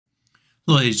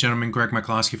Hello, ladies and gentlemen. Greg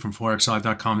McCloskey from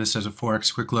ForexLive.com. This is a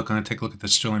Forex quick look. I'm going to take a look at the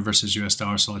sterling versus US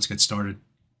dollar, so let's get started.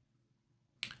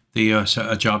 The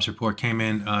jobs report came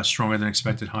in stronger than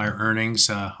expected, higher earnings,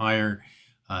 higher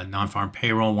non-farm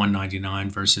payroll, 199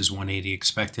 versus 180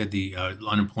 expected. The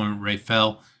unemployment rate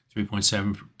fell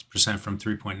 3.7% from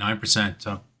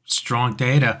 3.9%. Strong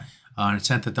data, and it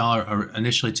sent the dollar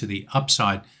initially to the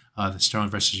upside. The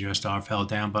sterling versus US dollar fell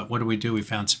down, but what do? We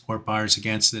found support buyers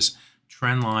against this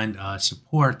trend line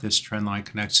support. This trend line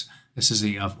connects, this is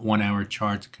the 1 hour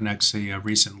chart, connects the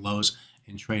recent lows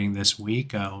in trading this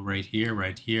week, right here,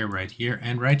 right here, right here,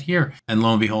 and right here. And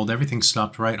lo and behold, everything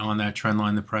stopped right on that trend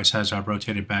line. The price has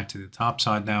rotated back to the top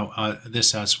side. Now,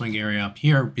 this swing area up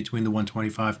here between the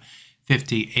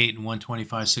 125.58 and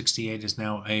 125.68 is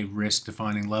now a risk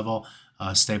defining level.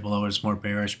 Stay below it is more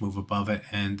bearish, move above it,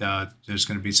 and there's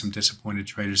going to be some disappointed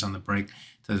traders on the break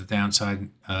to the downside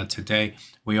today.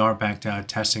 We are back to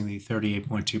testing the 38.2%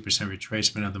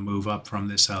 retracement of the move up from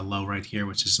this low right here,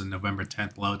 which is the November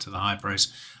 10th low, to the high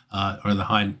price, or the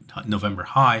high November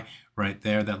high right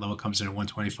there. That level comes in at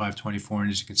 125.24,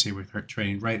 and as you can see, we're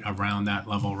trading right around that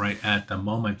level right at the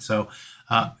moment. So,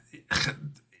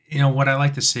 what I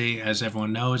like to see, as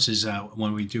everyone knows, is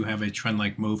when we do have a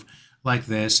trend-like move like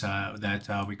this,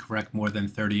 that we correct more than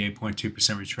 38.2%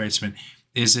 retracement.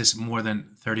 Is this more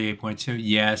than 38.2?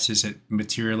 Yes. Is it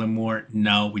materially more?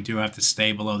 No. We do have to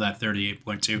stay below that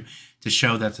 38.2 to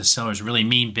show that the sellers really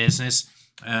mean business.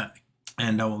 And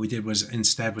what we did was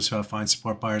instead find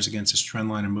support buyers against this trend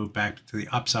line and move back to the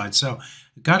upside. So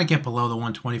got to get below the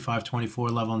 125.24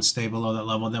 level and stay below that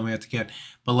level. Then we have to get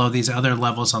below these other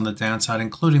levels on the downside,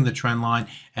 including the trend line.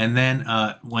 And then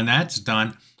when that's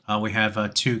done, we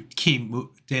have two key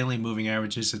daily moving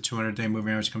averages. The 200-day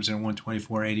moving average comes in at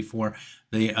 124.84.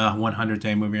 The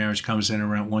 100-day moving average comes in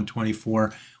around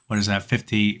 124. What is that?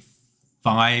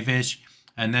 55-ish.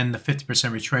 And then the 50%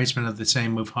 retracement of the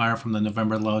same move higher from the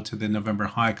November low to the November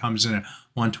high comes in at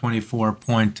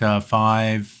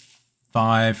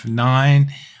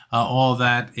 124.559. All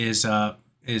that is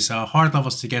hard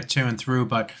levels to get to and through.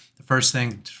 But the first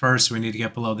thing first, we need to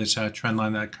get below this trend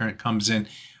line that current comes in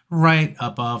right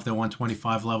above the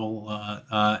 125 level,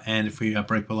 and if we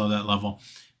break below that level,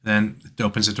 then it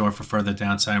opens the door for further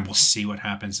downside, and we'll see what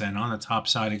happens then. On the top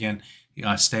side, again,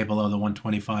 stay below the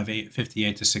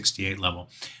 125.58 to 68 level.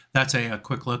 That's a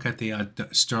quick look at the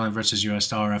sterling versus US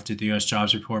dollar after the US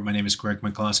jobs report. My name is Greg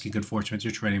McCloskey. Good fortune with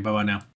your trading. Bye-bye now.